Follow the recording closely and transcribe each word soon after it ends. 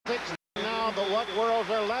now, but what worlds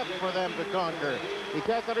are left for them to conquer?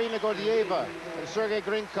 Ekaterina Gordeeva and Sergei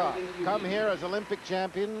Grinkov come here as Olympic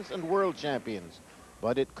champions and world champions.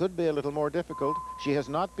 But it could be a little more difficult. She has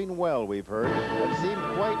not been well, we've heard, and seemed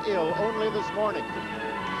quite ill only this morning.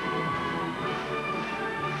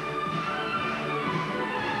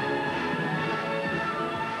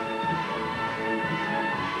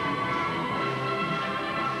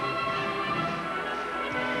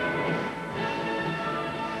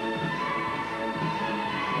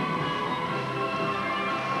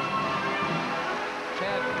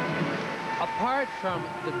 Apart from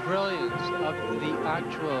the brilliance of the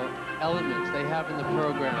actual elements they have in the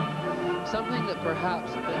program, something that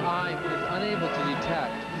perhaps the eye is unable to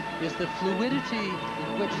detect is the fluidity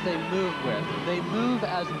in which they move with. They move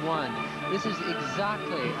as one. This is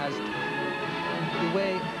exactly as the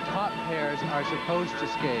way top pairs are supposed to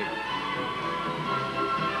skate.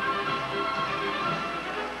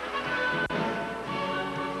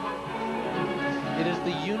 It is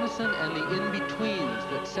the unison and the in-betweens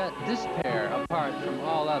that set this pair apart from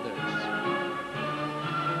all others.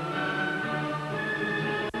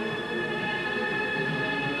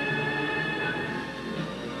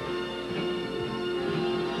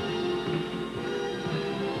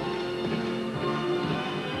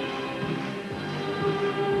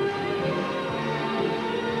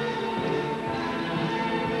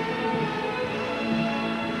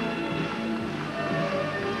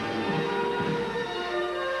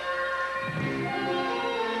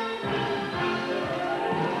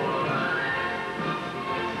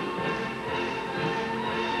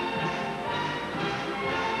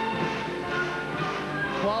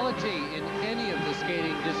 Quality in any of the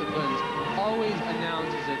skating disciplines always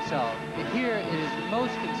announces itself. Here it is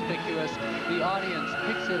most conspicuous. The audience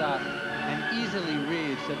picks it up and easily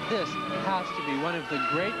reads that this has to be one of the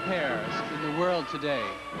great pairs in the world today.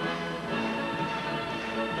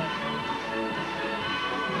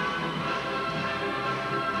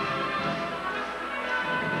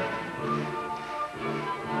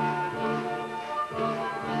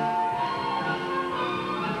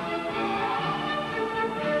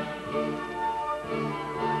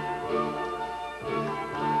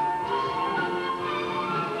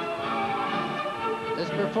 This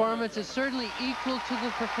performance is certainly equal to the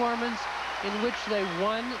performance in which they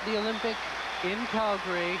won the Olympic in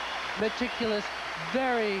Calgary. Meticulous,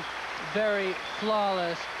 very, very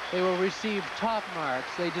flawless. They will receive top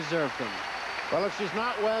marks. They deserve them. Well, if she's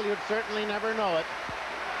not well, you'd certainly never know it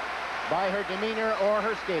by her demeanor or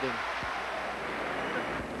her skating.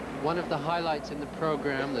 One of the highlights in the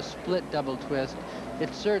program, the split double twist,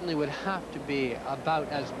 it certainly would have to be about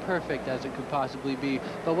as perfect as it could possibly be.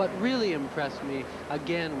 But what really impressed me,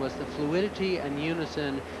 again, was the fluidity and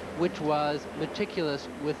unison, which was meticulous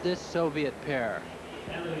with this Soviet pair.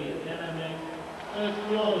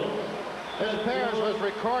 This pairs was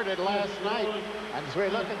recorded last night, and as we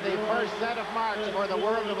look at the first set of marks for the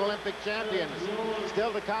World and Olympic champions,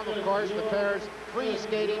 still to come, of course, the pairs free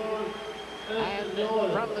skating, and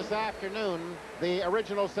from this afternoon, the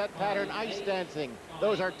original set pattern ice dancing.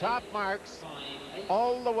 Those are top marks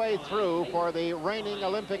all the way through for the reigning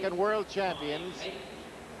Olympic and world champions.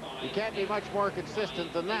 You can't be much more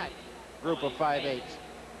consistent than that group of 5/8.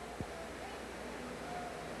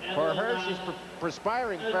 For her, she's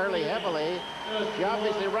perspiring fairly heavily. She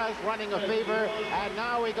obviously was running a fever, and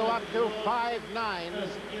now we go up to 5/9s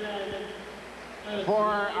for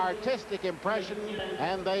artistic impression,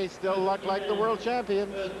 and they still look like the world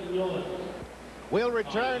champions. We'll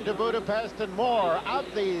return to Budapest and more of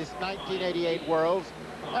these 1988 Worlds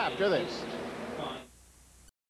after this.